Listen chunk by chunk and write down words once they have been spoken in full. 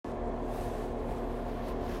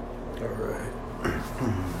Alright.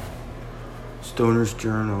 Stoner's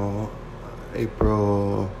Journal,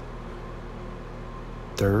 April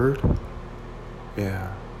 3rd?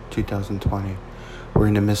 Yeah, 2020. We're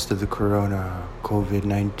in the midst of the corona,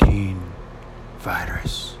 COVID-19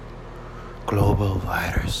 virus, global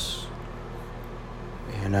virus.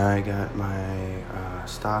 And I got my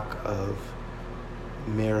stock of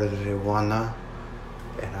marijuana,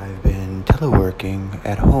 and I've been teleworking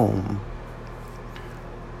at home.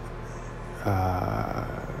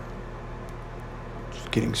 Just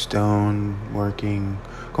getting stoned, working,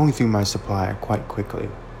 going through my supply quite quickly,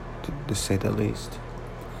 to say the least.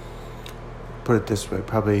 Put it this way,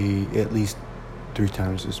 probably at least 3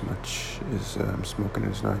 times as much as I'm smoking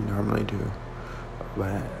as I normally do.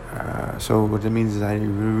 But so what it means is I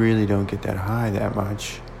really don't get that high that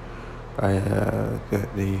much. The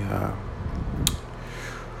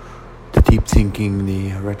deep thinking,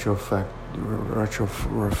 the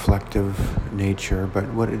reflective nature,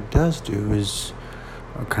 but what it does do is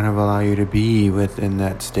kind of allow you to be within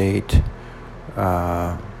that state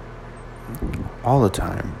all the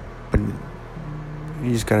time. But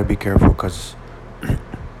you just got to be careful because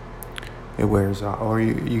it wears off, or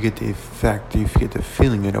you get the effect, you get the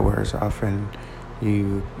feeling that it wears off, and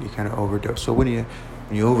you kind of overdose. So when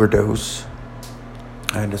you overdose,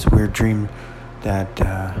 I had this weird dream that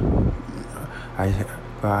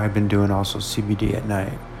I've been doing also CBD at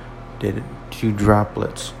night. Did 2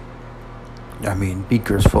 droplets.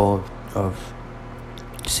 Beakers full of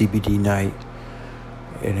CBD night,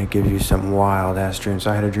 and it gives you some wild ass dreams.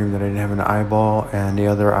 I had a dream that I didn't have an eyeball, and the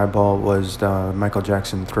other eyeball was the Michael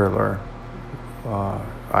Jackson Thriller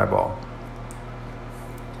eyeball.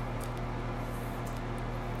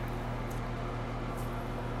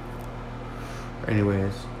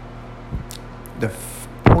 Anyways, the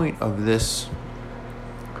point of this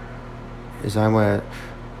is I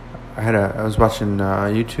was watching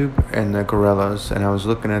YouTube and the gorillas, and I was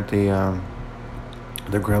looking at the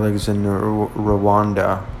gorillas in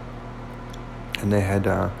Rwanda, and they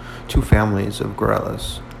had 2 families of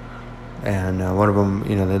gorillas, and one of them,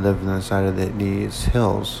 they lived on the side of these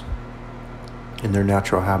hills in their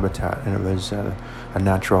natural habitat, and it was a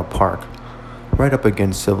natural park right up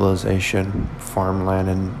against civilization, farmland,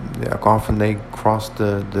 and often they crossed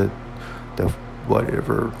the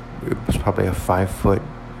whatever, it was probably a 5-foot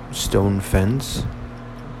stone fence,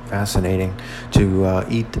 fascinating, to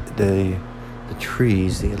eat the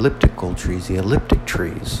trees, the elliptic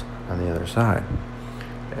trees on the other side.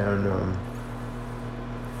 And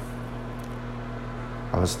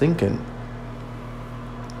I was thinking,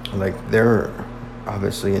 they're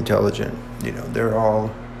obviously intelligent, they're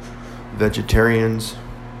all vegetarians.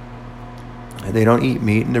 They don't eat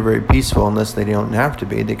meat, and they're very peaceful unless they don't have to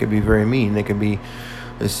be. They could be very mean. They could be,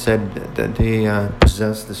 it's said that they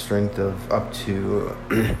possess the strength of up to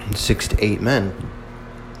 6 to 8 men.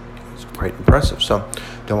 It's quite impressive. So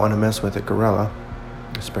don't want to mess with a gorilla,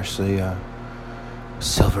 especially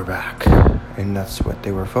silverback, and that's what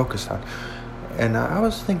they were focused on. And I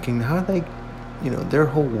was thinking how they, their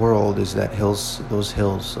whole world is those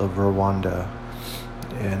hills of Rwanda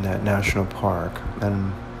in that national park.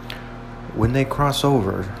 And when they cross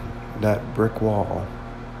over that brick wall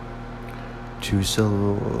to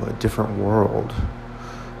a different world,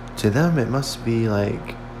 to them it must be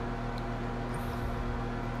like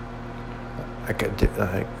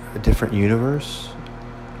a different universe.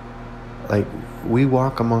 Like, we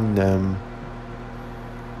walk among them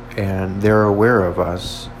and they're aware of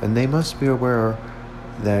us, and they must be aware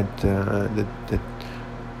that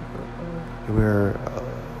we're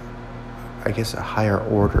I guess a higher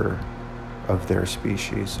order of their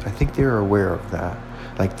species. I think they're aware of that,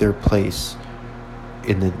 like their place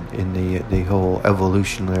in the whole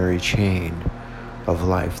evolutionary chain of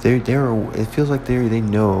life. It feels like they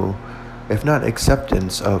know, if not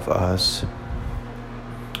acceptance of us,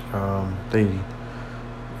 they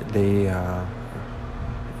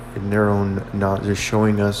in their own knowledge, they're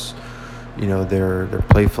showing us, their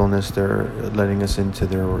playfulness. They're letting us into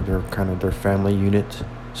their kind of their family unit,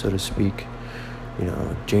 so to speak.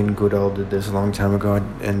 Jane Goodall did this a long time ago,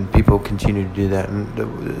 and people continue to do that. And the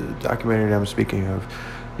documentary that I'm speaking of,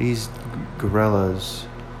 these gorillas,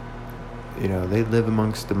 they live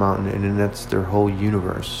amongst the mountain, and that's their whole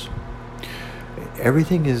universe.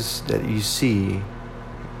 Everything is that you see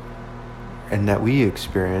and that we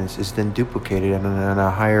experience is then duplicated on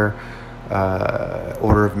a higher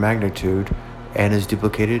order of magnitude, and is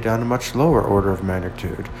duplicated on a much lower order of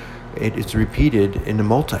magnitude. It's repeated in a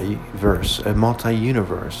multiverse, a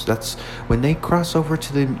multi-universe. That's when they cross over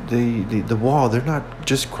to the wall. They're not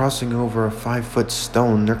just crossing over a 5-foot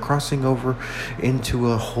stone. They're crossing over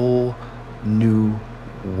into a whole new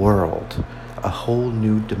world, a whole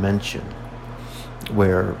new dimension,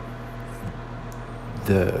 where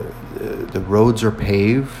the roads are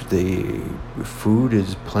paved, the food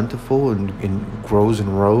is plentiful and grows in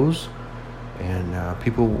rows, and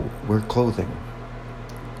people wear clothing.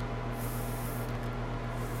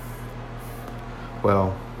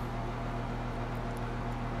 Well,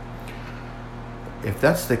 if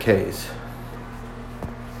that's the case,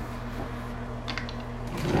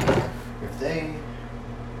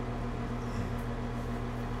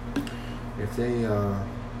 if they are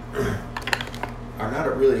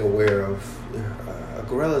not really aware of, a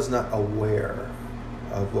gorilla is not aware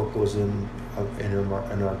of what goes in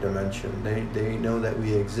our dimension. They know that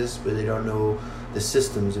we exist, but they don't know the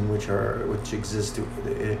systems in which exist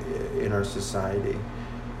in our society,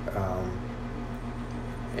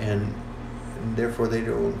 and therefore they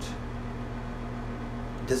don't.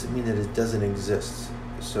 It doesn't mean that it doesn't exist.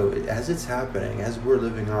 So as it's happening, as we're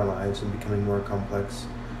living our lives and becoming more complex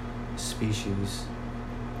species,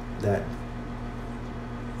 that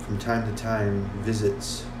from time to time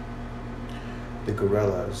visits the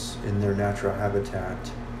gorillas in their natural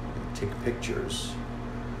habitat, and take pictures.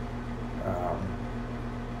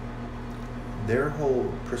 Their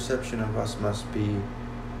whole perception of us must be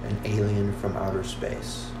an alien from outer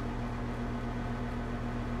space.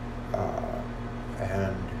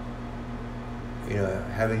 And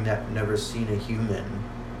having never seen a human,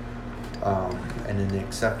 and then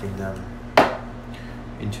accepting them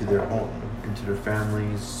into their home, into their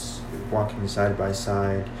families, walking side by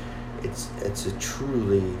side. It's a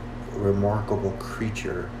truly remarkable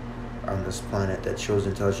creature on this planet that shows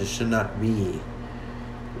intelligence. Should not be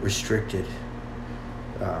restricted.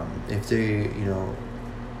 If they,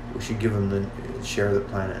 we should give them share the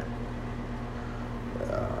planet.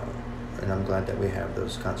 And I'm glad that we have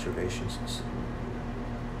those conservations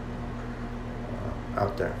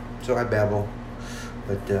out there. So I babble,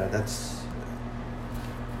 but that's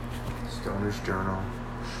Stoner's Journal.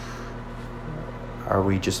 Are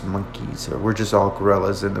we just monkeys, or we're just all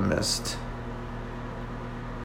gorillas in the mist?